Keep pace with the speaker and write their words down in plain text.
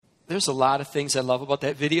there's a lot of things I love about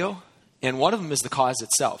that video, and one of them is the cause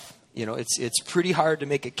itself. You know, it's pretty hard to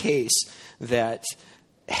make a case that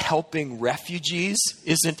helping refugees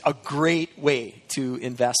isn't a great way to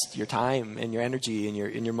invest your time and your energy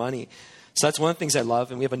and your money. So that's one of the things I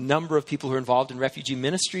love. And we have a number of people who are involved in refugee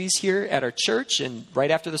ministries here at our church. And right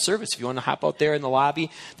after the service, if you want to hop out there in the lobby,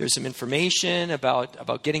 there's some information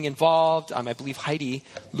about getting involved. I believe Heidi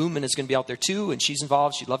Lumen is going to be out there too, and she's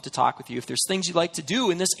involved. She'd love to talk with you. If there's things you'd like to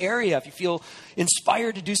do in this area, if you feel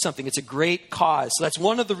inspired to do something, it's a great cause. So that's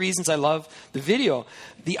one of the reasons I love the video.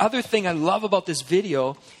 The other thing I love about this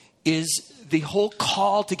video is the whole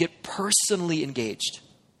call to get personally engaged.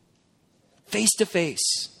 Face to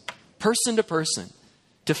face. Person to person,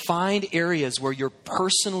 to find areas where you're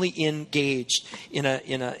personally engaged in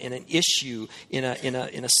an issue, in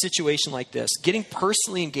a situation like this. Getting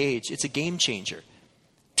personally engaged, it's a game changer.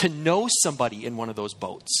 To know somebody in one of those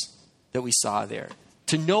boats that we saw there,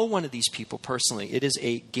 to know one of these people personally, it is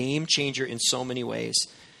a game changer in so many ways.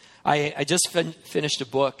 I just finished a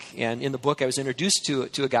book, and in the book I was introduced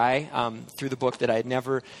to a guy through the book that I had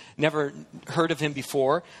never heard of him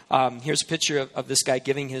before. Here's a picture of this guy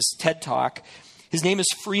giving his TED Talk. His name is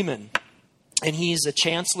Freeman, and he's a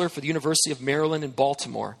chancellor for the University of Maryland in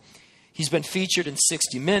Baltimore. He's been featured in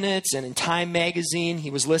 60 Minutes and in Time magazine.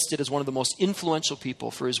 He was listed as one of the most influential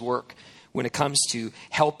people for his work when it comes to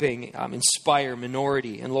helping inspire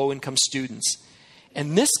minority and low-income students.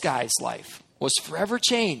 And this guy's life was forever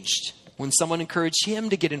changed when someone encouraged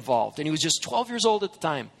him to get involved. And he was just 12 years old at the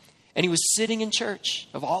time. And he was sitting in church,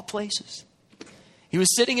 of all places. He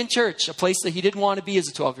was sitting in church, a place that he didn't want to be as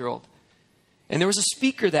a 12-year-old. And there was a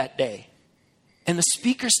speaker that day. And the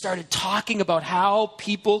speaker started talking about how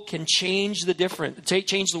people can change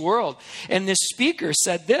the world. And this speaker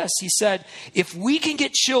said this. He said, if we can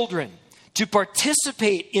get children to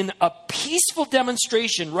participate in a peaceful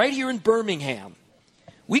demonstration right here in Birmingham,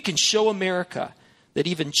 we can show America that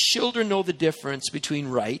even children know the difference between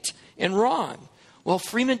right and wrong. Well,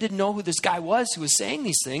 Freeman didn't know who this guy was who was saying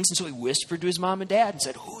these things, and so he whispered to his mom and dad and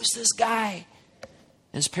said, who's this guy?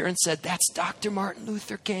 And his parents said, that's Dr. Martin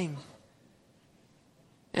Luther King.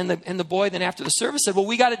 And the boy then after the service said, well,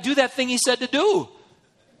 we got to do that thing he said to do.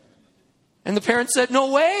 And the parents said, no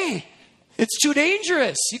way. It's too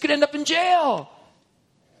dangerous. You could end up in jail.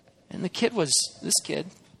 And this kid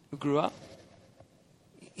who grew up,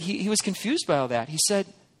 he was confused by all that. He said,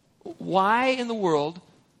 why in the world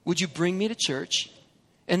would you bring me to church?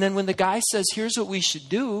 And then when the guy says, here's what we should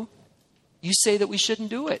do, you say that we shouldn't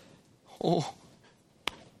do it. Oh,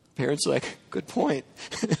 parents are like, good point.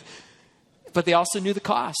 But they also knew the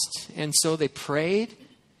cost. And so they prayed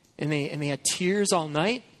and they had tears all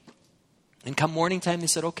night. And come morning time, they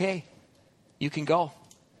said, okay, you can go.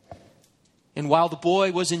 And while the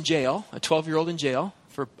boy was in jail, a 12-year-old in jail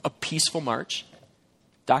for a peaceful march,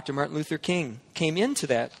 Dr. Martin Luther King came into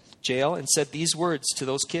that jail and said these words to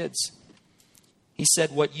those kids. He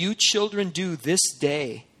said, what you children do this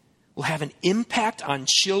day will have an impact on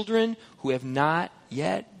children who have not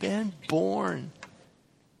yet been born.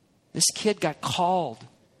 This kid got called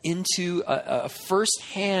into a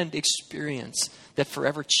first-hand experience that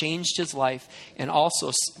forever changed his life and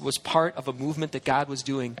also was part of a movement that God was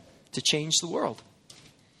doing to change the world.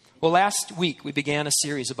 Well, last week we began a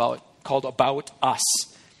series called About Us.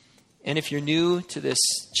 And if you're new to this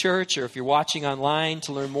church or if you're watching online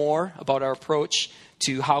to learn more about our approach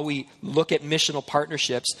to how we look at missional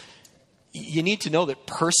partnerships, you need to know that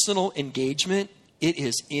personal engagement, it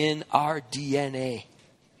is in our DNA.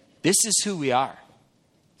 This is who we are.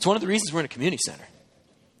 It's one of the reasons we're in a community center.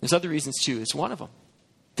 There's other reasons too. It's one of them.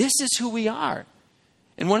 This is who we are.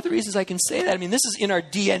 And one of the reasons I can say that, this is in our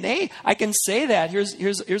DNA. I can say that.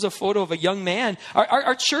 Here's a photo of a young man.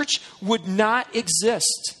 Our church would not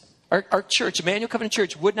exist. Our church, Emmanuel Covenant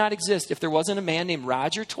Church, would not exist if there wasn't a man named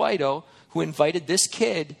Roger Twito who invited this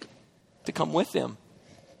kid to come with him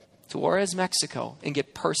to Juarez, Mexico, and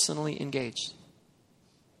get personally engaged.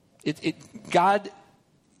 God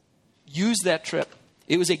used that trip.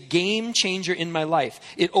 It was a game changer in my life.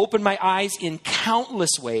 It opened my eyes in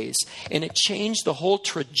countless ways, and it changed the whole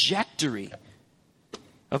trajectory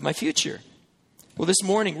of my future. Well, this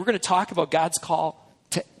morning, we're going to talk about God's call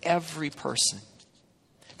to every person.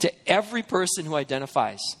 To every person who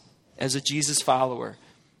identifies as a Jesus follower.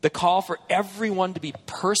 The call for everyone to be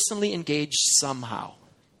personally engaged somehow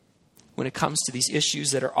when it comes to these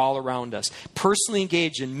issues that are all around us. Personally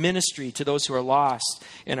engaged in ministry to those who are lost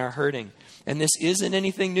and are hurting. And this isn't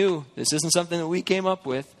anything new. This isn't something that we came up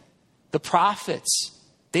with. The prophets,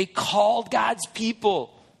 they called God's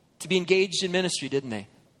people to be engaged in ministry, didn't they?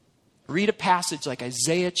 Read a passage like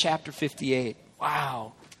Isaiah chapter 58.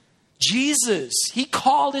 Wow. Jesus, he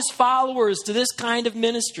called his followers to this kind of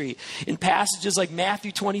ministry in passages like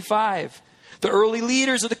Matthew 25. The early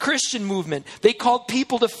leaders of the Christian movement, they called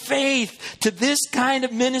people to faith, to this kind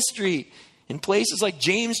of ministry in places like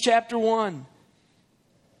James chapter 1.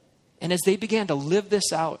 And as they began to live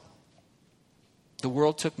this out, the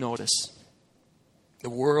world took notice. The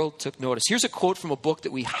world took notice. Here's a quote from a book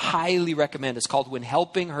that we highly recommend. It's called When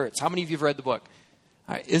Helping Hurts. How many of you have read the book?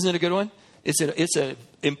 All right, isn't it a good one? It's an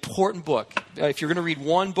important book. If you're going to read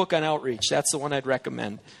one book on outreach, that's the one I'd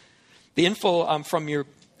recommend. The info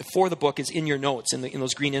for the book is in your notes, in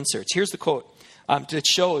those green inserts. Here's the quote that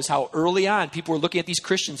shows how early on people were looking at these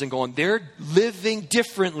Christians and going, they're living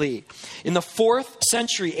differently. In the 4th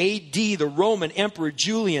century AD, the Roman Emperor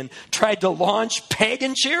Julian tried to launch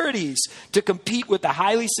pagan charities to compete with the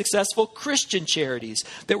highly successful Christian charities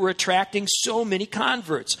that were attracting so many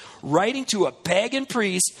converts. Writing to a pagan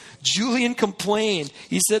priest, Julian complained.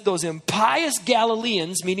 He said those impious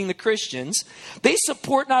Galileans, meaning the Christians, they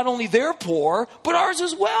support not only their poor, but ours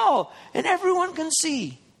as well. And everyone can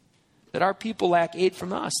see that our people lack aid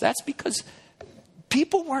from us. That's because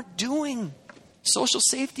people weren't doing social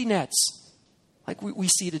safety nets like we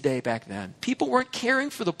see today back then. People weren't caring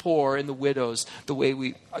for the poor and the widows the way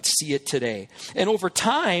we see it today. And over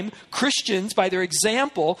time, Christians, by their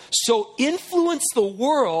example, so influenced the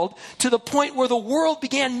world to the point where the world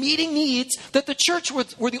began meeting needs that the church were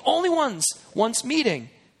the only ones once meeting.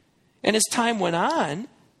 And as time went on,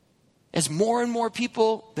 as more and more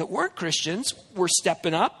people that weren't Christians were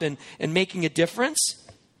stepping up and making a difference,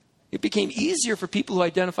 it became easier for people who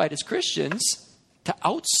identified as Christians to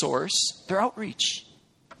outsource their outreach.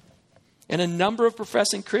 And the number of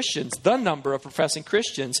professing Christians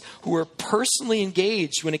who were personally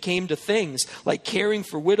engaged when it came to things like caring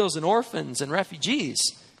for widows and orphans and refugees,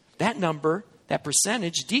 that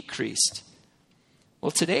percentage decreased.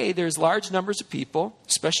 Well, today there's large numbers of people,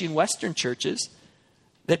 especially in Western churches,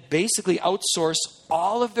 that basically outsource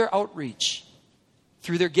all of their outreach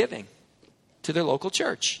through their giving to their local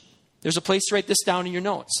church. There's a place to write this down in your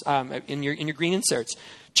notes, in your green inserts.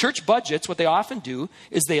 Church budgets, what they often do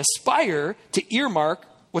is they aspire to earmark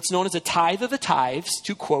what's known as a tithe of the tithes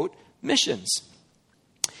to, quote, missions.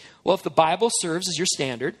 Well, if the Bible serves as your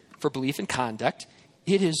standard for belief and conduct,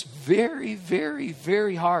 it is very, very,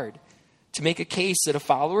 very hard to make a case that a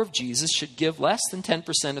follower of Jesus should give less than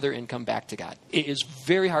 10% of their income back to God. It is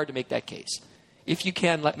very hard to make that case. If you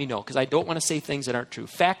can, let me know, because I don't want to say things that aren't true.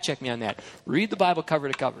 Fact check me on that. Read the Bible cover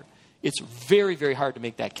to cover. It's very, very hard to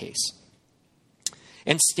make that case.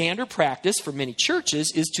 And standard practice for many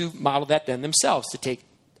churches is to model that then themselves, to take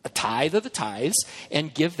a tithe of the tithes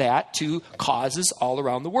and give that to causes all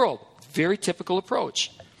around the world. Very typical approach.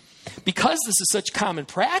 Because this is such common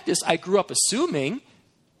practice, I grew up assuming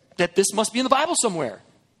that this must be in the Bible somewhere.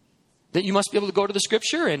 That you must be able to go to the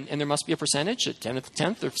scripture and there must be a percentage, a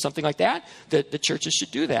 10th or something like that the churches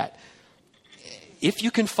should do that. If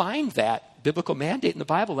you can find that biblical mandate in the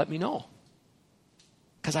Bible, let me know.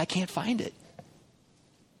 Because I can't find it.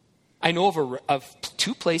 I know of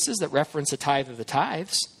 2 places that reference a tithe of the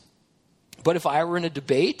tithes. But if I were in a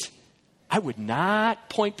debate, I would not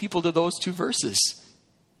point people to those 2 verses.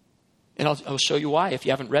 And I'll show you why if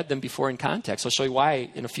you haven't read them before in context. I'll show you why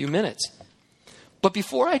in a few minutes. But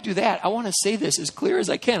before I do that, I want to say this as clear as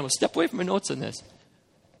I can. I'm going to step away from my notes on this.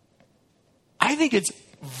 I think it's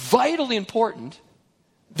vitally important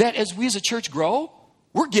that as we as a church grow,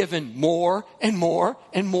 we're given more and more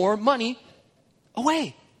and more money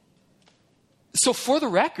away. So for the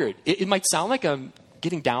record, it might sound like I'm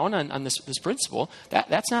getting down on this principle.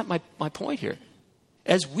 That's not my point here.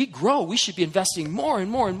 As we grow, we should be investing more and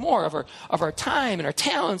more and more of our time and our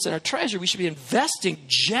talents and our treasure. We should be investing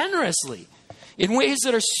generously in ways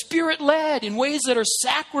that are spirit-led, in ways that are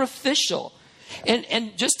sacrificial.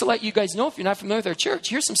 And just to let you guys know, if you're not familiar with our church,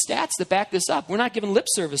 here's some stats that back this up. We're not giving lip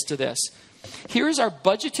service to this. Here's our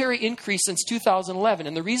budgetary increase since 2011.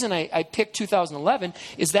 And the reason I picked 2011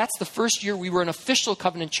 is that's the first year we were an official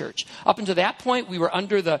covenant church. Up until that point, we were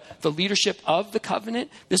under the leadership of the covenant.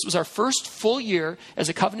 This was our first full year as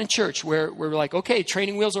a covenant church where we're like, okay,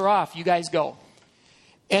 training wheels are off. You guys go.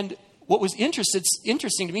 And what was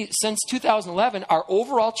interesting to me, since 2011, our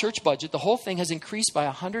overall church budget, the whole thing has increased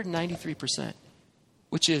by 193%,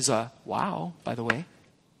 which is wow, by the way.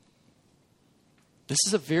 This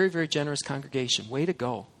is a very, very generous congregation. Way to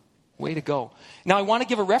go. Way to go. Now, I want to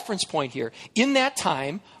give a reference point here. In that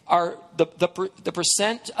time, the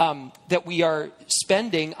percent that we are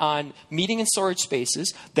spending on meeting and storage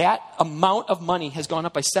spaces, that amount of money has gone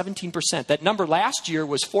up by 17%. That number last year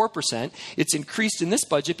was 4%. It's increased in this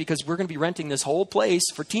budget because we're going to be renting this whole place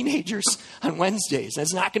for teenagers on Wednesdays. And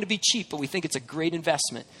it's not going to be cheap, but we think it's a great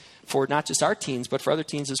investment for not just our teens, but for other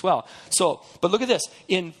teens as well. So, but look at this.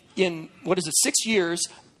 In 6 years,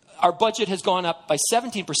 our budget has gone up by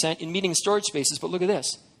 17% in meeting and storage spaces. But look at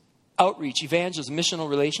this. Outreach, evangelism, missional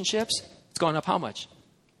relationships, it's gone up how much?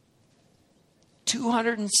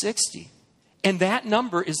 260. And that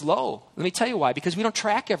number is low. Let me tell you why. Because we don't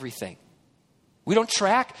track everything. We don't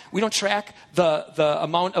track the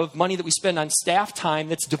amount of money that we spend on staff time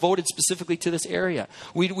that's devoted specifically to this area.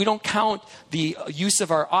 We don't count the use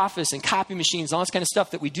of our office and copy machines, all this kind of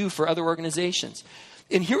stuff that we do for other organizations.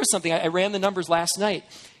 And here was something, I ran the numbers last night.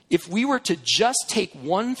 If we were to just take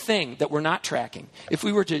one thing that we're not tracking, if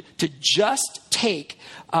we were to just take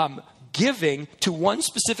giving to one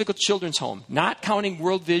specific children's home, not counting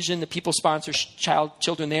World Vision, the people sponsor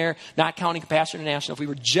children there, not counting Compassion International, if we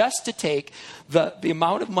were just to take the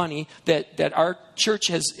amount of money that our church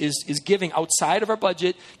is giving outside of our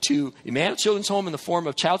budget to Emmanuel Children's Home in the form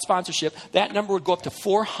of child sponsorship, that number would go up to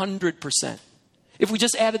 400%. If we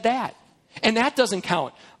just added that. And that doesn't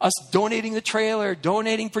count us donating the trailer,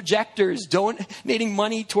 donating projectors, donating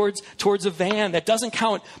money towards a van. That doesn't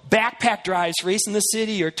count backpack drives for Ace in the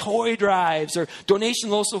City or toy drives or donation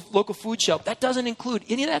local food shelf. That doesn't include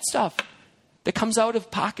any of that stuff that comes out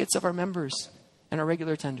of pockets of our members and our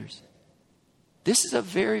regular attenders. This is a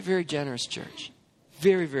very, very generous church.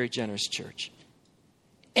 Very, very generous church.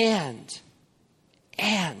 And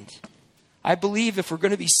I believe if we're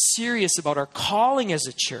going to be serious about our calling as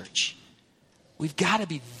a church, we've got to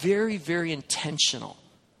be very, very intentional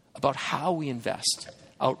about how we invest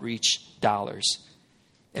outreach dollars.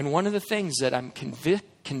 And one of the things that I'm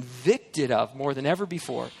convicted of more than ever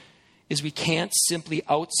before is we can't simply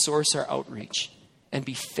outsource our outreach and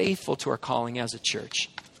be faithful to our calling as a church.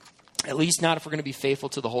 At least not if we're going to be faithful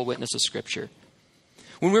to the whole witness of Scripture.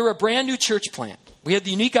 When we were a brand new church plant, we had the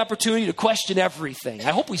unique opportunity to question everything. I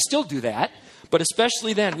hope we still do that. But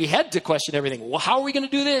especially then, we had to question everything. Well, how are we going to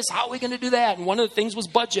do this? How are we going to do that? And one of the things was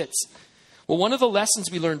budgets. Well, one of the lessons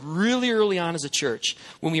we learned really early on as a church,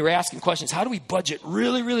 when we were asking questions, how do we budget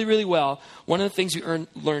really, really, really well? One of the things we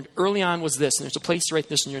learned early on was this, and there's a place to write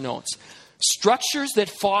this in your notes. Structures that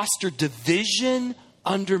foster division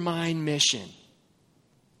undermine mission.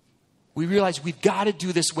 We realize we've got to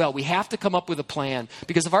do this well. We have to come up with a plan.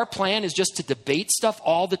 Because if our plan is just to debate stuff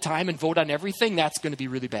all the time and vote on everything, that's going to be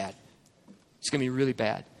really bad. It's going to be really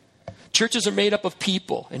bad. Churches are made up of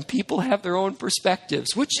people, and people have their own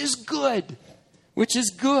perspectives, which is good.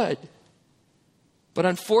 But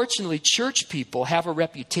unfortunately, church people have a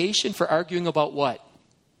reputation for arguing about what?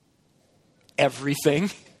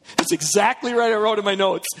 Everything. That's exactly right. I wrote in my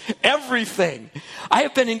notes. Everything. I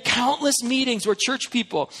have been in countless meetings where church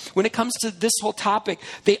people, when it comes to this whole topic,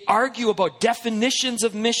 they argue about definitions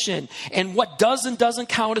of mission and what does and doesn't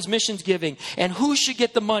count as missions giving and who should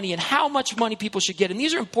get the money and how much money people should get. And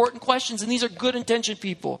these are important questions and these are good intentioned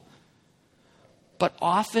people. But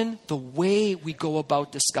often the way we go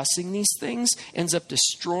about discussing these things ends up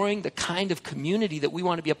destroying the kind of community that we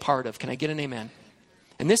want to be a part of. Can I get an amen?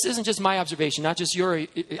 And this isn't just my observation, not just your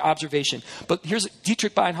observation. But here's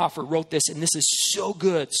Dietrich Bonhoeffer wrote this, and this is so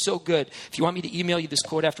good, so good. If you want me to email you this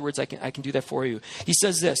quote afterwards, I can do that for you. He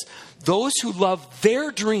says this: those who love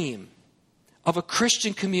their dream of a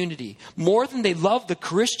Christian community more than they love the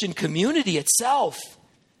Christian community itself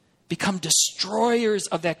become destroyers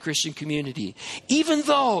of that Christian community. Even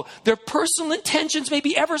though their personal intentions may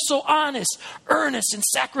be ever so honest, earnest, and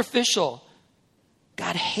sacrificial,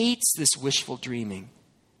 God hates this wishful dreaming,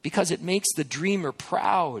 because it makes the dreamer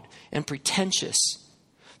proud and pretentious.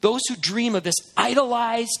 Those who dream of this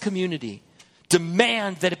idolized community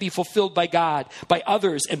demand that it be fulfilled by God, by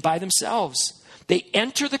others, and by themselves. They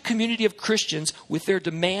enter the community of Christians with their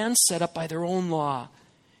demands set up by their own law,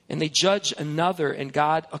 and they judge another and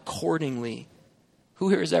God accordingly. Who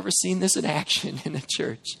here has ever seen this in action in a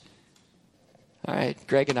church? All right,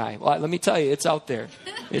 Greg and I. Well, let me tell you, it's out there.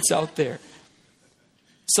 It's out there.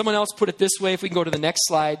 Someone else put it this way. If we can go to the next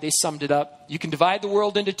slide, they summed it up. You can divide the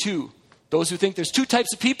world into two. Those who think there's two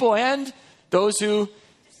types of people and those who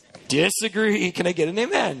disagree. Can I get an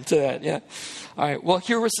amen to that? Yeah. All right. Well,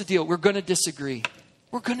 here was the deal. We're going to disagree.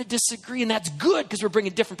 We're going to disagree. And that's good because we're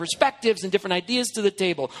bringing different perspectives and different ideas to the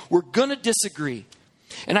table. We're going to disagree.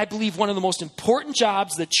 And I believe one of the most important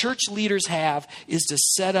jobs that church leaders have is to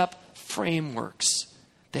set up frameworks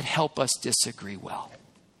that help us disagree well.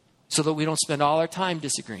 so that we don't spend all our time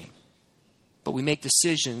disagreeing, but we make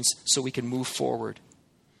decisions so we can move forward.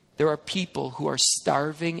 There are people who are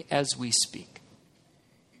starving as we speak.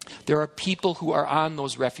 There are people who are on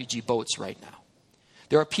those refugee boats right now.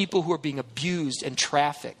 There are people who are being abused and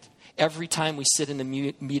trafficked every time we sit in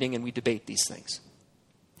the meeting and we debate these things.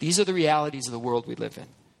 These are the realities of the world we live in.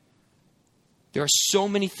 There are so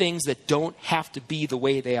many things that don't have to be the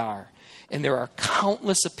way they are. And there are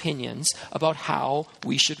countless opinions about how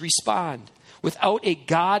we should respond. Without a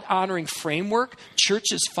God-honoring framework,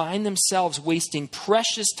 churches find themselves wasting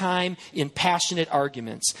precious time in passionate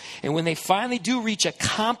arguments. And when they finally do reach a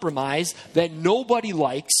compromise that nobody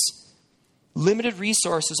likes, limited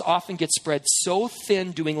resources often get spread so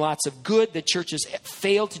thin doing lots of good that churches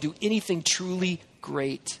fail to do anything truly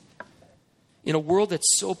great. In a world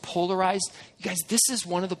that's so polarized, you guys, this is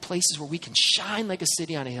one of the places where we can shine like a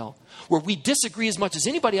city on a hill, where we disagree as much as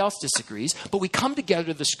anybody else disagrees, but we come together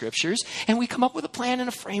to the scriptures and we come up with a plan and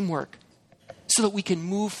a framework so that we can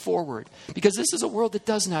move forward. Because this is a world that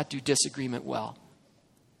does not do disagreement well.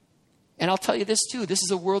 And I'll tell you this too, this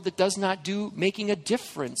is a world that does not do making a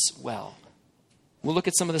difference well. We'll look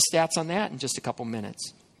at some of the stats on that in just a couple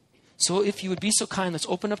minutes. So if you would be so kind, let's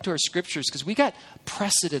open up to our scriptures because we got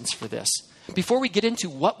precedents for this. Before we get into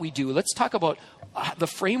what we do, let's talk about the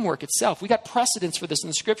framework itself. We got precedents for this in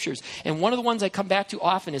the scriptures. And one of the ones I come back to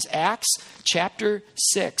often is Acts chapter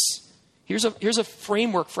 6. Here's a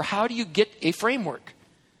framework for how do you get a framework,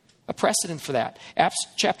 a precedent for that. Acts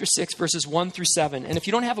chapter 6, verses 1 through 7. And if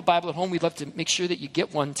you don't have a Bible at home, we'd love to make sure that you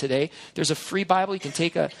get one today. There's a free Bible. You can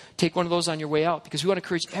take one of those on your way out because we want to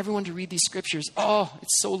encourage everyone to read these scriptures. Oh,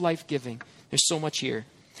 it's so life-giving. There's so much here.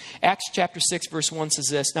 Acts chapter 6, verse 1 says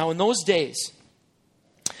this. Now in those days,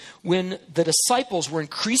 when the disciples were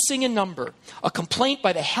increasing in number, a complaint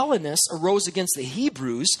by the Hellenists arose against the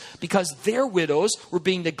Hebrews because their widows were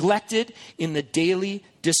being neglected in the daily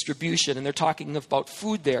distribution. And they're talking about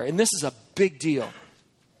food there. And this is a big deal.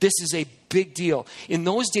 This is a big deal. In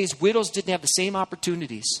those days, widows didn't have the same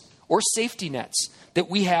opportunities or safety nets that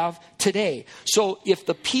we have today. So if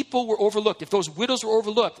the people were overlooked, if those widows were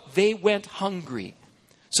overlooked, they went hungry.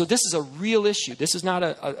 So this is a real issue. This is not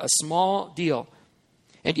a small deal.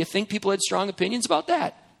 And do you think people had strong opinions about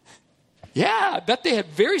that? Yeah, I bet they had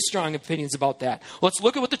very strong opinions about that. Let's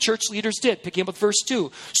look at what the church leaders did, picking up with verse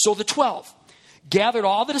 2. So the 12 gathered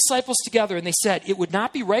all the disciples together, and they said, it would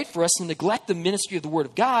not be right for us to neglect the ministry of the word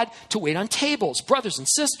of God to wait on tables. Brothers and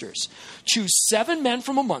sisters, choose 7 men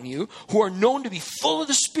from among you who are known to be full of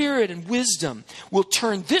the Spirit and wisdom. We'll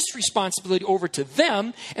turn this responsibility over to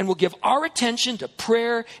them, and we'll give our attention to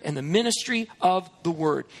prayer and the ministry of the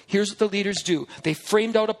word. Here's what the leaders do. They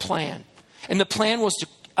framed out a plan, and the plan was to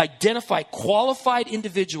identify qualified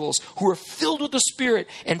individuals who are filled with the Spirit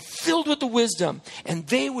and filled with the wisdom, and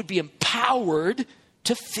they would be empowered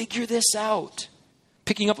to figure this out.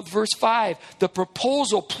 Picking up with verse 5, the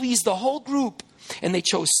proposal pleased the whole group, and they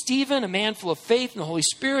chose Stephen, a man full of faith and the Holy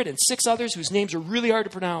Spirit, and 6 others whose names are really hard to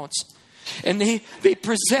pronounce. And they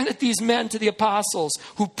presented these men to the apostles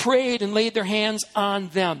who prayed and laid their hands on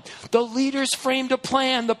them. The leaders framed a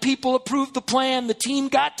plan. The people approved the plan. The team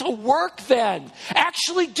got to work then,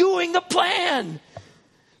 actually doing the plan.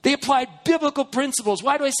 They applied biblical principles.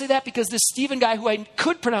 Why do I say that? Because this Stephen guy, who I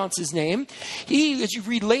could pronounce his name, he, as you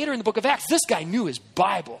read later in the book of Acts, this guy knew his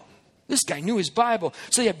Bible. This guy knew his Bible.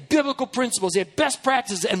 So they had biblical principles. They had best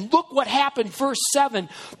practices. And look what happened, verse 7.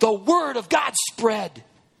 The word of God spread.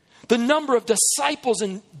 The number of disciples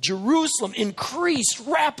in Jerusalem increased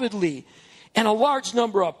rapidly, and a large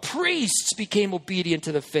number of priests became obedient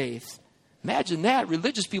to the faith. Imagine that,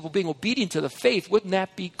 religious people being obedient to the faith. Wouldn't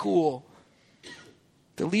that be cool?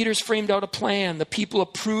 The leaders framed out a plan. The people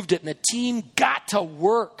approved it, and the team got to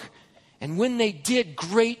work. And when they did,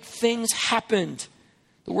 great things happened.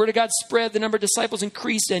 The word of God spread, the number of disciples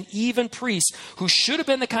increased, and even priests, who should have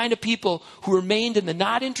been the kind of people who remained in the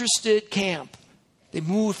not interested camp, they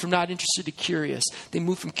moved from not interested to curious. They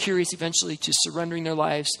moved from curious eventually to surrendering their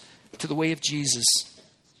lives to the way of Jesus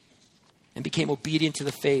and became obedient to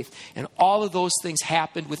the faith. And all of those things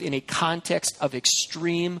happened within a context of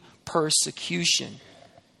extreme persecution.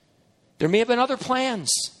 There may have been other plans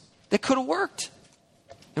that could have worked.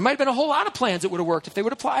 There might have been a whole lot of plans that would have worked if they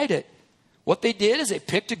would have applied it. What they did is they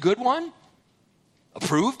picked a good one,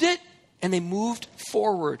 approved it, and they moved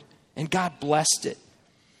forward. And God blessed it.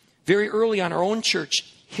 Very early on our own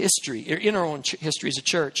church history, in our own history as a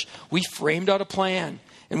church, we framed out a plan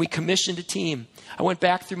and we commissioned a team. I went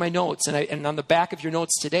back through my notes, and on the back of your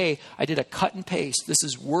notes today, I did a cut and paste. This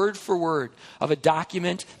is word for word of a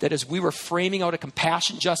document that as we were framing out a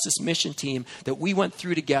compassion justice mission team that we went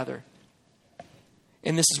through together.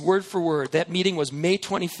 And this is word for word. That meeting was May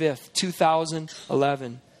 25th,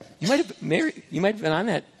 2011. You might have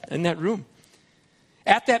been in that room.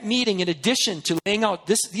 At that meeting, in addition to laying out,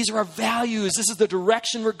 these are our values, this is the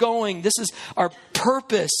direction we're going, this is our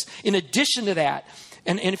purpose. In addition to that,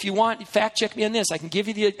 and if you want, fact check me on this, I can give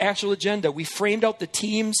you the actual agenda. We framed out the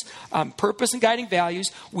team's purpose and guiding values.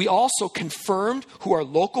 We also confirmed who our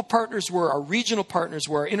local partners were, our regional partners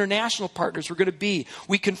were, our international partners were going to be.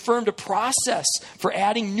 We confirmed a process for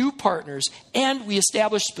adding new partners, and we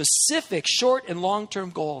established specific short and long-term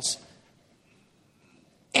goals.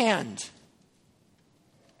 And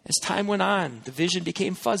as time went on, the vision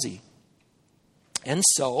became fuzzy. And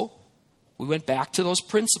so we went back to those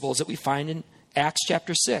principles that we find in Acts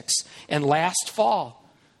chapter 6. And last fall,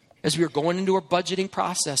 as we were going into our budgeting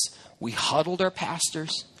process, we huddled our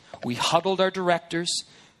pastors, we huddled our directors,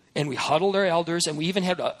 and we huddled our elders. And we even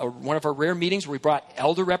had one of our rare meetings where we brought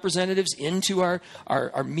elder representatives into our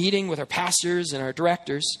meeting with our pastors and our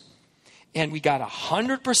directors. And we got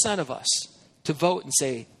 100% of us to vote and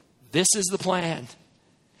say, this is the plan.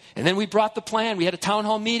 And then we brought the plan. We had a town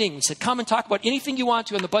hall meeting. We said, come and talk about anything you want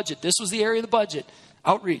to on the budget. This was the area of the budget,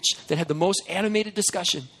 outreach, that had the most animated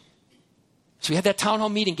discussion. So we had that town hall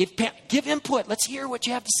meeting. Give input. Let's hear what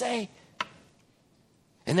you have to say.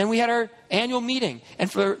 And then we had our annual meeting.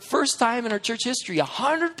 And for the first time in our church history,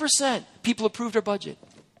 100% people approved our budget.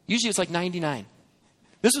 Usually it's like 99.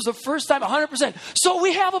 This was the first time, 100%. So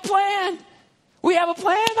we have a plan. We have a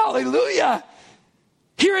plan. Hallelujah.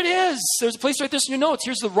 Here it is. There's a place to write this in your notes.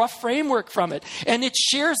 Here's the rough framework from it. And it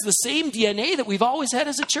shares the same DNA that we've always had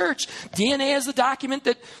as a church. DNA is the document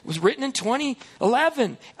that was written in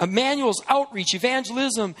 2011. Manuals, outreach,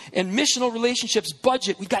 evangelism, and missional relationships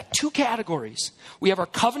budget. We've got two categories. We have our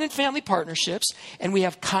covenant family partnerships, and we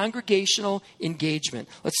have congregational engagement.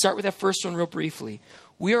 Let's start with that first one real briefly.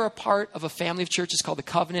 We are a part of a family of churches called the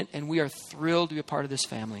Covenant, and we are thrilled to be a part of this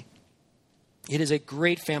family. It is a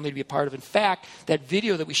great family to be a part of. In fact, that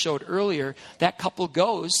video that we showed earlier, that couple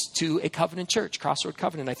goes to a Covenant church, Crossroad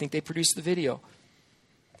Covenant. I think they produced the video.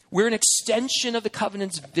 We're an extension of the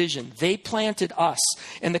Covenant's vision. They planted us,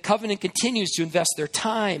 and the Covenant continues to invest their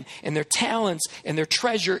time and their talents and their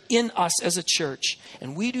treasure in us as a church.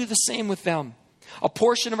 And we do the same with them. A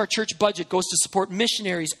portion of our church budget goes to support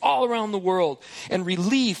missionaries all around the world and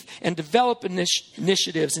relief and development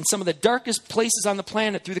initiatives in some of the darkest places on the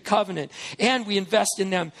planet through the Covenant. And we invest in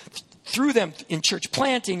them, through them, in church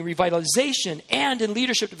planting, revitalization, and in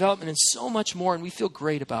leadership development, and so much more. And we feel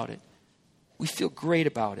great about it. We feel great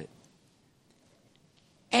about it.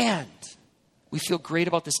 And we feel great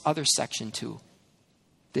about this other section too.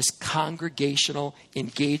 This congregational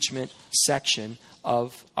engagement section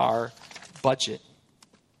of our budget.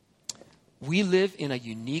 We live in a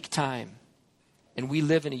unique time, and we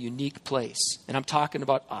live in a unique place. And I'm talking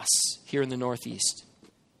about us here in the Northeast.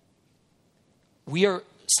 We are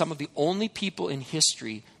some of the only people in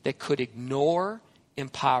history that could ignore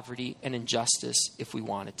poverty and injustice if we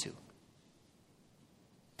wanted to.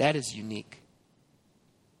 That is unique.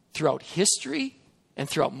 Throughout history and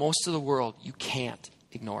throughout most of the world, you can't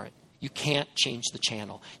ignore it. You can't change the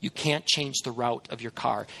channel. You can't change the route of your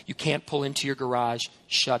car. You can't pull into your garage,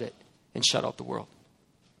 shut it, and shut out the world.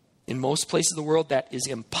 In most places of the world, that is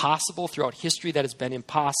impossible. Throughout history, that has been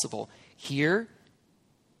impossible. Here,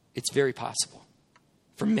 it's very possible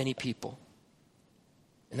for many people.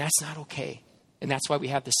 And that's not okay. And that's why we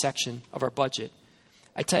have this section of our budget.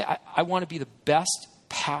 I tell you, I want to be the best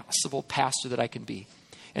possible pastor that I can be.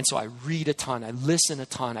 And so I read a ton, I listen a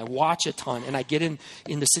ton, I watch a ton, and I get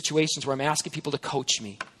into situations where I'm asking people to coach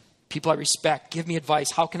me. People I respect, give me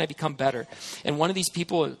advice. How can I become better? And one of these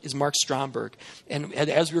people is Mark Stromberg. And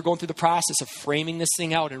as we were going through the process of framing this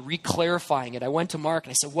thing out and re-clarifying it, I went to Mark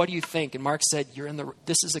and I said, what do you think? And Mark said,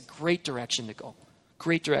 this is a great direction to go.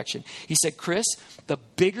 Great direction. He said, Chris, the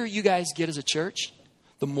bigger you guys get as a church,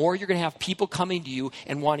 the more you're going to have people coming to you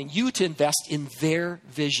and wanting you to invest in their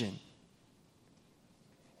vision.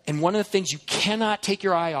 And one of the things you cannot take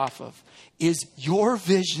your eye off of is your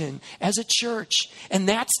vision as a church. And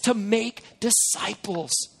that's to make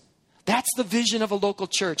disciples. That's the vision of a local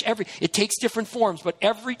church. It takes different forms, but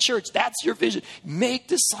every church, that's your vision. Make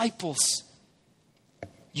disciples.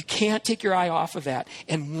 You can't take your eye off of that.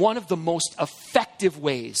 And one of the most effective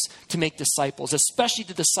ways to make disciples, especially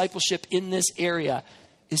the discipleship in this area,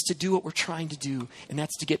 is to do what we're trying to do. And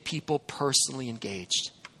that's to get people personally engaged.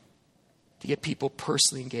 To get people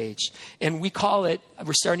personally engaged. And we call it,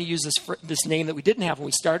 we're starting to use this name that we didn't have when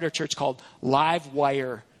we started our church, called Live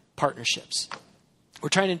Wire Partnerships. We're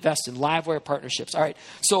trying to invest in Live Wire Partnerships. All right,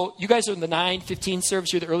 so you guys are in the 9:15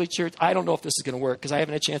 service, you're the early church. I don't know if this is going to work because I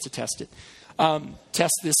haven't had a chance to test it.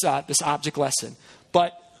 test this object lesson.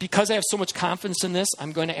 But because I have so much confidence in this,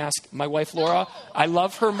 I'm going to ask my wife, Laura. I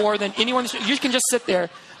love her more than anyone. You can just sit there.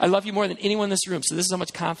 I love you more than anyone in this room. So this is how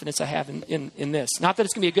much confidence I have in this. Not that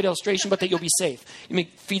it's going to be a good illustration, but that you'll be safe. You may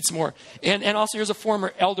feed some more. And also, here's a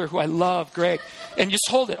former elder who I love, Greg. And just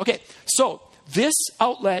hold it. Okay, so this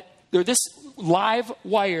outlet, or this live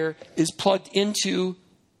wire is plugged into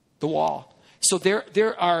the wall. So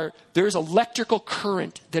there's electrical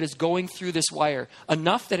current that is going through this wire,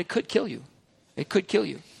 enough that it could kill you. It could kill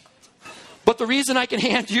you. But the reason I can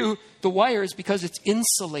hand you the wire is because it's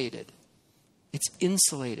insulated. It's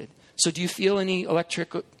insulated. So do you feel any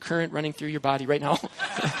electrical current running through your body right now?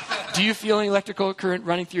 Do you feel any electrical current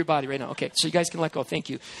running through your body right now? Okay, so you guys can let go. Thank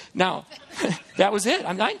you. Now, that was it.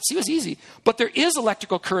 See, it was easy. But there is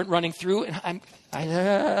electrical current running through, and I'm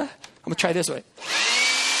going to try this way.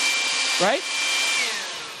 Right?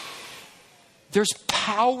 There's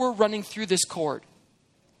power running through this cord.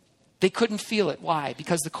 They couldn't feel it. Why?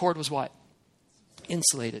 Because the cord was what?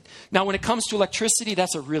 Insulated. Now, when it comes to electricity,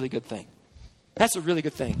 that's a really good thing. That's a really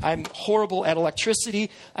good thing. I'm horrible at electricity.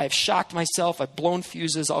 I've shocked myself. I've blown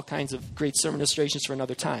fuses, all kinds of great sermon illustrations for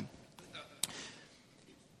another time.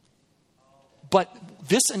 But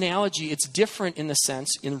this analogy, it's different in the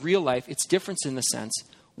sense, in real life, it's different in the sense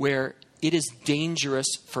where it is dangerous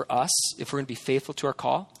for us, if we're going to be faithful to our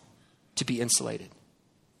call, to be insulated.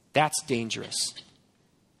 That's dangerous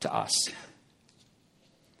to us.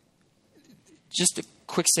 Just a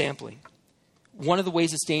quick sampling. One of the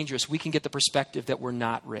ways it's dangerous, we can get the perspective that we're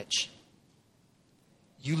not rich.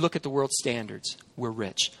 You look at the world standards, we're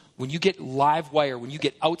rich. When you get live wire, when you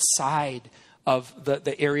get outside of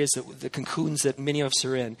the areas, the cocoons that many of us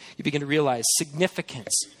are in, you begin to realize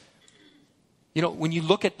significance. You know, when you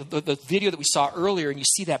look at the video that we saw earlier and you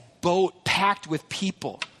see that boat packed with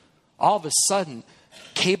people, all of a sudden,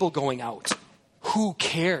 cable going out. Who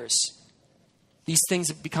cares? These things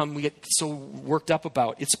have become, we get so worked up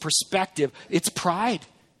about. It's perspective. It's pride.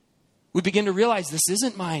 We begin to realize this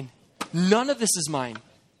isn't mine. None of this is mine.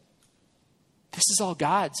 This is all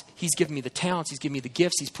God's. He's given me the talents. He's given me the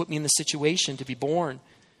gifts. He's put me in the situation to be born.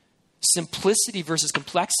 Simplicity versus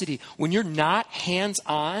complexity. When you're not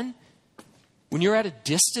hands-on, when you're at a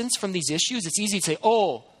distance from these issues, it's easy to say,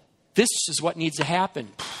 oh, this is what needs to happen.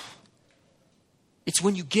 It's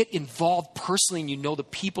when you get involved personally and you know the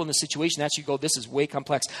people in the situation, that's you go, this is way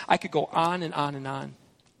complex. I could go on and on and on.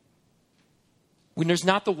 When there's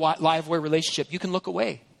not the live wire relationship, you can look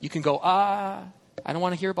away. You can go, I don't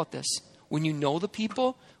want to hear about this. When you know the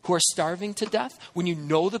people who are starving to death, when you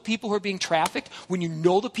know the people who are being trafficked, when you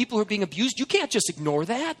know the people who are being abused, you can't just ignore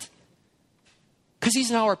that. Because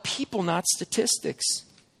these now are people, not statistics.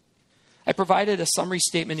 I provided a summary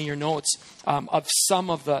statement in your notes of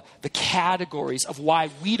some of the categories of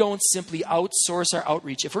why we don't simply outsource our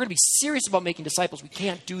outreach. If we're going to be serious about making disciples, we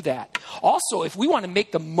can't do that. Also, if we want to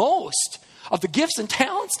make the most of the gifts and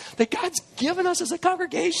talents that God's given us as a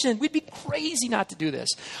congregation, we'd be crazy not to do this.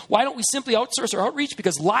 Why don't we simply outsource our outreach?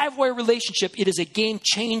 Because LiveWire relationship, it is a game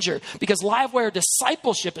changer. Because LiveWire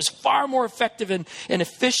discipleship is far more effective and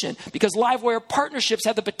efficient. Because LiveWire partnerships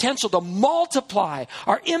have the potential to multiply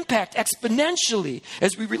our impact exponentially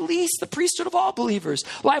as we release the priesthood of all believers.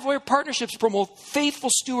 LiveWire partnerships promote faithful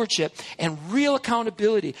stewardship and real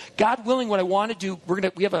accountability. God willing, what I want to do,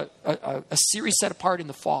 we have a series set apart in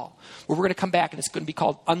the fall where we're going to come back and it's going to be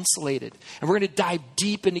called Unsulated. And we're going to dive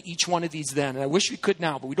deep into each one of these then. And I wish we could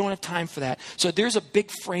now, but we don't have time for that. So there's a big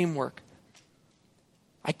framework.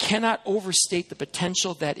 I cannot overstate the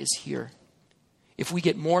potential that is here if we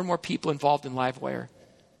get more and more people involved in LiveWire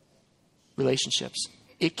relationships.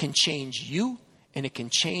 It can change you and it can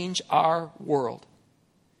change our world.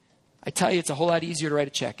 I tell you, it's a whole lot easier to write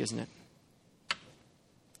a check, isn't it?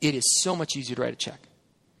 It is so much easier to write a check.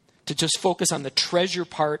 To just focus on the treasure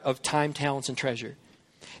part of time, talents, and treasure.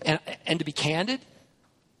 And to be candid,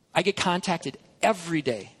 I get contacted every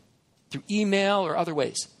day through email or other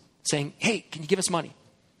ways saying, hey, can you give us money?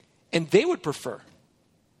 And they would prefer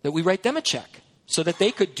that we write them a check so that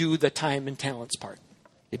they could do the time and talents part.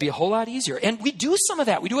 It'd be a whole lot easier. And we do some of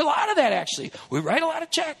that. We do a lot of that, actually. We write a lot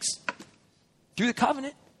of checks through the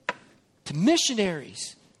covenant to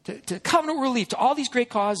missionaries, to covenant relief, to all these great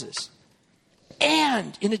causes.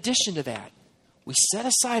 And in addition to that, we set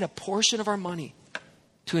aside a portion of our money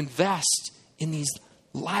to invest in these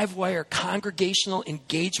LiveWire congregational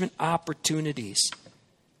engagement opportunities.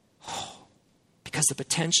 Because the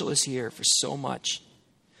potential is here for so much.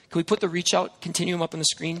 Can we put the reach out continuum up on the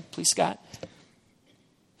screen, please, Scott?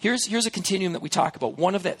 Here's a continuum that we talk about.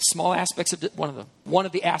 One of the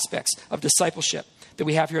aspects of discipleship that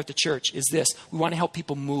we have here at the church is this. We want to help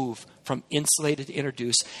people move from insulated to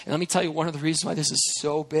introduced. And let me tell you one of the reasons why this is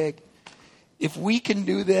so big. If we can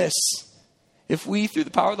do this, if we, through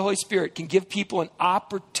the power of the Holy Spirit, can give people an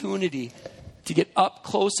opportunity to get up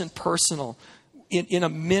close and personal in a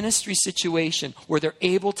ministry situation where they're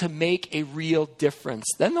able to make a real difference,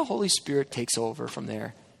 then the Holy Spirit takes over from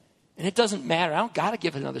there. And it doesn't matter. I don't got to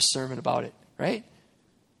give another sermon about it, right?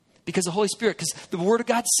 Because the Holy Spirit, because the Word of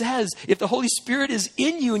God says, if the Holy Spirit is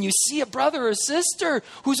in you and you see a brother or a sister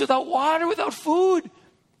who's without water, without food,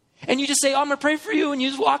 and you just say, oh, I'm going to pray for you, and you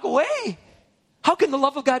just walk away. How can the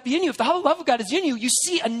love of God be in you? If the love of God is in you, you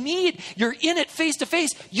see a need, you're in it face to face,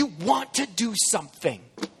 you want to do something.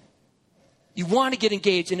 You want to get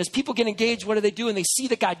engaged. And as people get engaged, what do? And they see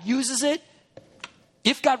that God uses it.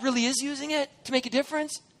 If God really is using it to make a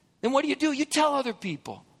difference, then what do? You tell other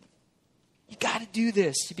people. You got to do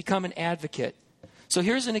this to become an advocate. So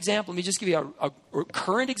here's an example. Let me just give you a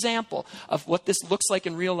current example of what this looks like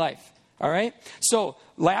in real life. All right? So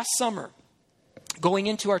last summer, going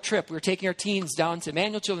into our trip, we were taking our teens down to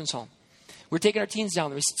Emmanuel Children's Home. We were taking our teens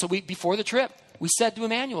down there. So before the trip, we said to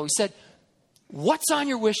Emmanuel, we said, what's on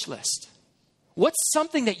your wish list? What's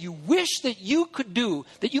something that you wish that you could do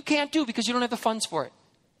that you can't do because you don't have the funds for it?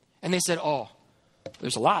 And they said, oh,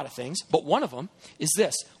 there's a lot of things, but one of them is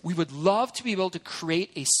this. We would love to be able to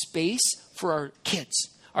create a space for our kids,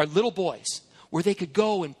 our little boys, where they could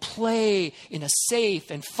go and play in a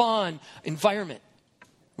safe and fun environment.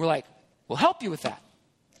 We're like, we'll help you with that.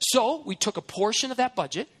 So we took a portion of that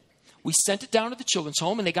budget. We sent it down to the children's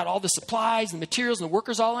home, and they got all the supplies and materials and the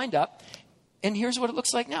workers all lined up. And here's what it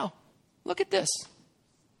looks like now. Look at this.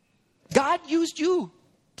 God used you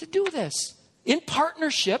to do this in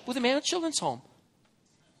partnership with Emmanuel Children's Home.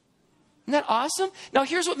 Isn't that awesome? Now,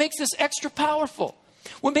 here's what makes this extra powerful.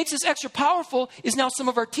 What makes this extra powerful is now some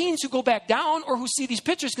of our teens who go back down or who see these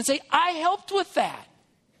pictures can say, I helped with that.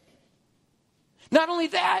 Not only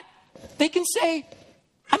that, they can say,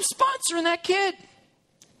 I'm sponsoring that kid.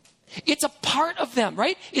 It's a part of them,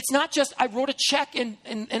 right? It's not just, I wrote a check and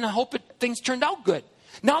I hope things turned out good.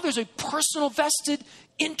 Now there's a personal vested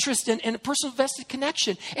interest and a personal vested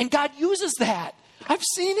connection. And God uses that. I've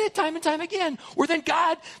seen it time and time again. Where then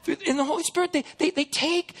God, in the Holy Spirit, they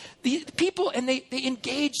take the people and they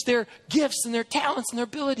engage their gifts and their talents and their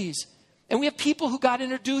abilities. And we have people who got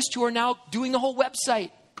introduced who are now doing the whole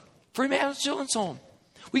website for Emmanuel Children's Home.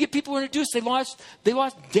 We get people introduced. They launched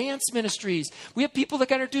dance ministries. We have people that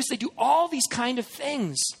got introduced. They do all these kind of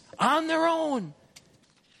things on their own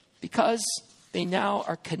because they now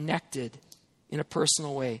are connected in a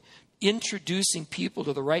personal way. Introducing people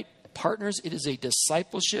to the right partners, it is a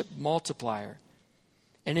discipleship multiplier.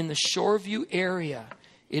 And in the Shoreview area,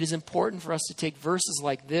 it is important for us to take verses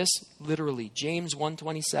like this literally. James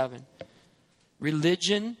 1:27.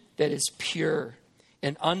 Religion that is pure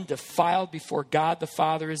and undefiled before God the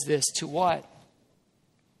Father is this. To what?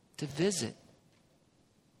 To visit.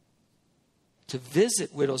 To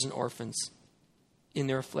visit widows and orphans in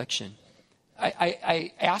their affliction.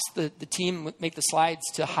 I asked the team, make the slides,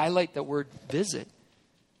 to highlight the word visit.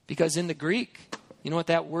 Because in the Greek, you know what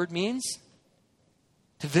that word means?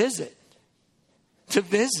 To visit. To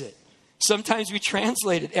visit. Sometimes we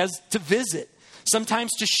translate it as to visit.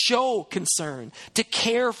 Sometimes to show concern, to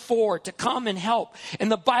care for, to come and help.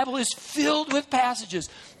 And the Bible is filled with passages.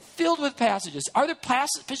 Filled with passages. Are there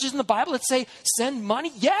passages in the Bible that say send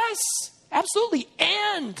money? Yes, absolutely.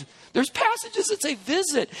 And there's passages that say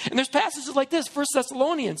visit. And there's passages like this. 1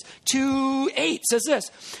 Thessalonians 2:8 says this.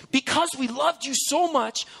 Because we loved you so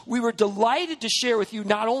much, we were delighted to share with you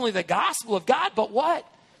not only the gospel of God, but what?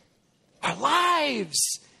 Our lives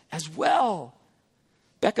as well.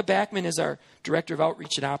 Becca Backman is our Director of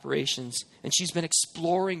Outreach and Operations, and she's been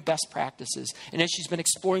exploring best practices. And as she's been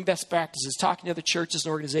exploring best practices, talking to other churches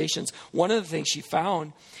and organizations, one of the things she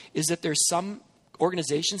found is that there's some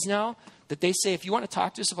organizations now that they say, if you want to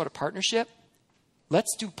talk to us about a partnership,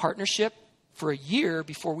 let's do partnership for a year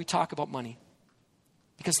before we talk about money.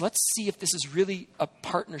 Because let's see if this is really a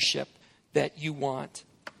partnership that you want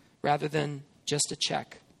rather than just a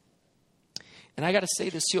check. And I got to say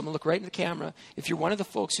this too. I'm going to look right in the camera. If you're one of the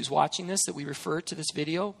folks who's watching this, that we refer to this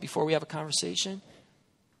video before we have a conversation,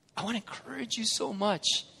 I want to encourage you so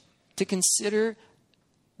much to consider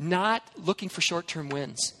not looking for short-term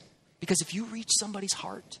wins. Because if you reach somebody's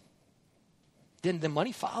heart, then the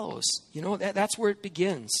money follows. You know, that's where it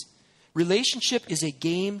begins. Relationship is a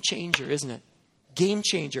game changer, isn't it? Game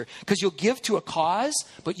changer. Because you'll give to a cause,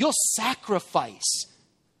 but you'll sacrifice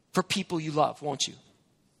for people you love, won't you?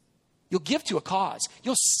 You'll give to a cause.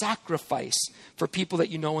 You'll sacrifice for people that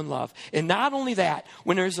you know and love. And not only that,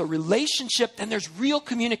 when there's a relationship, then there's real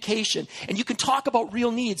communication. And you can talk about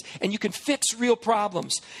real needs and you can fix real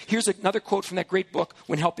problems. Here's another quote from that great book,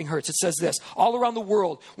 When Helping Hurts. It says this: all around the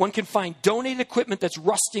world, one can find donated equipment that's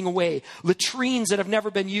rusting away, latrines that have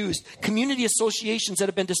never been used, community associations that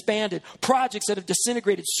have been disbanded, projects that have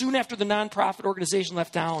disintegrated soon after the nonprofit organization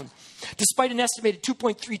left town. Despite an estimated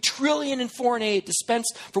 $2.3 trillion in foreign aid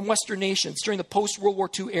dispensed from Western nations during the post-World War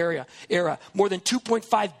II era, more than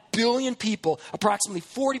 2.5 billion people, approximately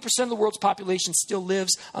 40% of the world's population, still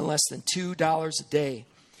lives on less than $2 a day.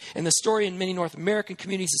 And the story in many North American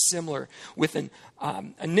communities is similar, with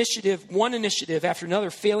one initiative after another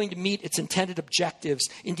failing to meet its intended objectives.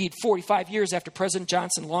 Indeed, 45 years after President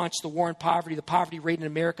Johnson launched the war on poverty, the poverty rate in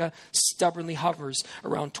America stubbornly hovers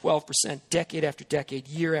around 12%, decade after decade,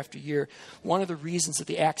 year after year. One of the reasons that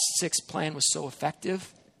the Act 6 plan was so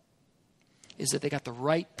effective is that they got the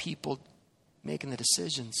right people making the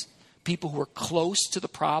decisions, people who were close to the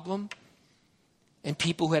problem, and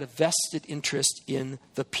people who had a vested interest in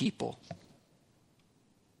the people.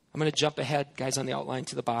 I'm going to jump ahead, guys, on the outline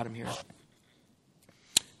to the bottom here.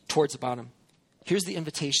 Towards the bottom. Here's the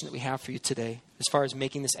invitation that we have for you today as far as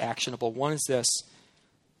making this actionable. One is this.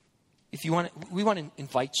 We want to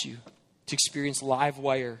invite you to experience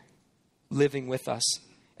Livewire living with us.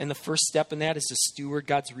 And the first step in that is to steward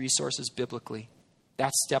God's resources biblically.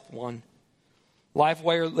 That's step one.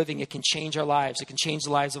 Livewire living, it can change our lives. It can change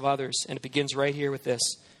the lives of others. And it begins right here with this.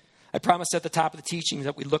 I promised at the top of the teaching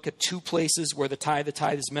that we look at two places where the tithe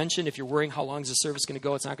is mentioned. If you're worrying how long is the service going to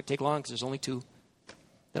go, it's not going to take long because there's only two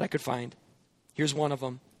that I could find. Here's one of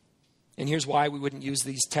them. And here's why we wouldn't use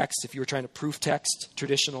these texts if you were trying to proof text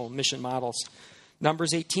traditional mission models.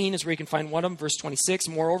 Numbers 18 is where you can find one of them, verse 26.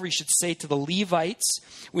 Moreover, you should say to the Levites,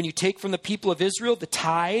 when you take from the people of Israel the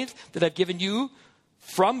tithe that I've given you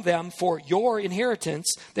from them for your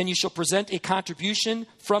inheritance, then you shall present a contribution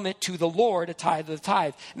from it to the Lord, a tithe of the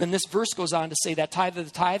tithe. And then this verse goes on to say that tithe of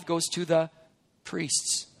the tithe goes to the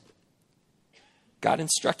priests. God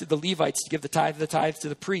instructed the Levites to give the tithe of the tithe to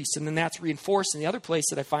the priests. And then that's reinforced in the other place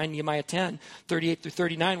that I find, Nehemiah 10, 38 through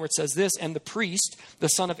 39, where it says this: and the priest, the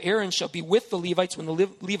son of Aaron, shall be with the Levites when the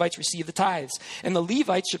Levites receive the tithes. And the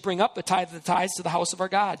Levites should bring up the tithe of the tithes to the house of our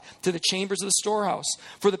God, to the chambers of the storehouse.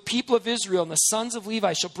 For the people of Israel and the sons of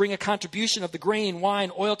Levi shall bring a contribution of the grain,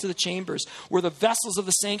 wine, oil to the chambers, where the vessels of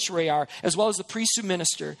the sanctuary are, as well as the priests who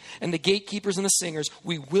minister, and the gatekeepers and the singers.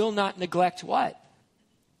 We will not neglect what?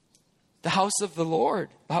 The house of the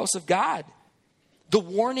Lord, the house of God. The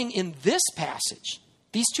warning in this passage,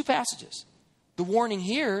 these two passages, the warning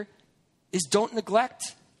here is don't neglect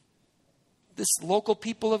this local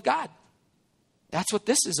people of God. That's what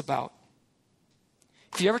this is about.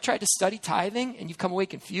 If you ever tried to study tithing and you've come away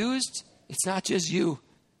confused, it's not just you.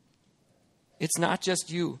 It's not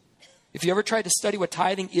just you. If you ever tried to study what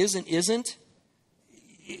tithing is and isn't,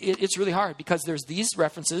 it's really hard, because there's these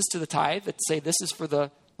references to the tithe that say this is for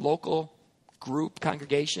the local group,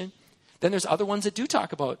 congregation. Then there's other ones that do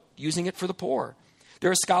talk about using it for the poor. There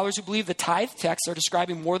are scholars who believe the tithe texts are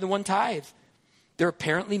describing more than one tithe. There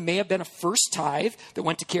apparently may have been a first tithe that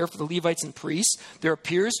went to care for the Levites and priests. There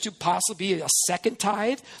appears to possibly be a second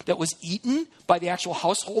tithe that was eaten by the actual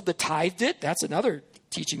household that tithed it. That's another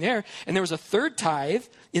teaching there. And there was a third tithe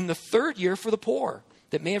in the third year for the poor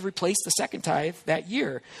that may have replaced the second tithe that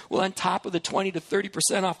year. Well, on top of the 20 to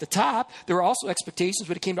 30% off the top, there were also expectations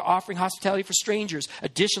when it came to offering hospitality for strangers,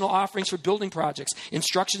 additional offerings for building projects,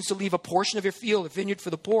 instructions to leave a portion of your field or vineyard for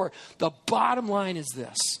the poor. The bottom line is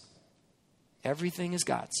this: everything is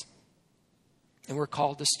God's, and we're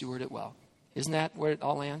called to steward it well. Isn't that where it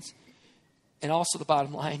all lands? And also the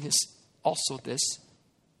bottom line is also this: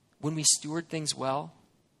 when we steward things well,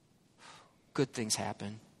 good things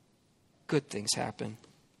happen. Good things happen.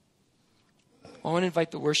 I want to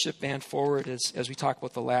invite the worship band forward as we talk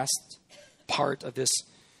about the last part of this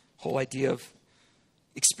whole idea of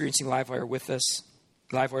experiencing Livewire with us,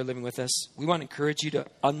 Livewire living with us. We want to encourage you to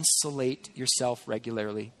unsolate yourself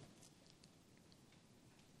regularly.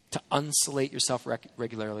 To unsolate yourself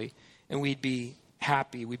regularly. And we'd be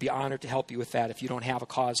happy, we'd be honored to help you with that if you don't have a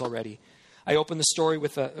cause already. I opened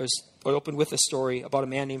with a story about a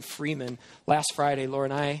man named Freeman. Last Friday, Laura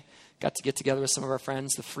and I got to get together with some of our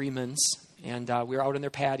friends, the Freemans, and we were out in their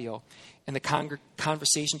patio. And the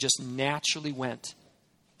conversation just naturally went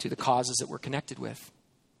to the causes that we're connected with,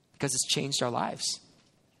 because it's changed our lives.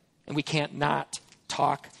 And we can't not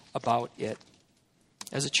talk about it.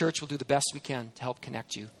 As a church, we'll do the best we can to help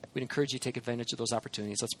connect you. We'd encourage you to take advantage of those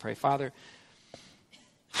opportunities. Let's pray. Father,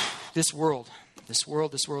 this world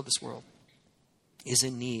is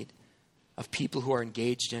in need of people who are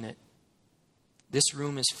engaged in it. This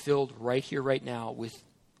room is filled right here, right now, with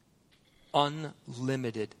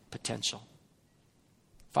unlimited potential.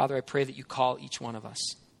 Father, I pray that you call each one of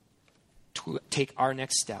us to take our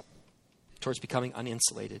next step towards becoming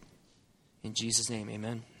uninsulated. In Jesus' name,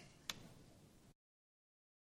 amen.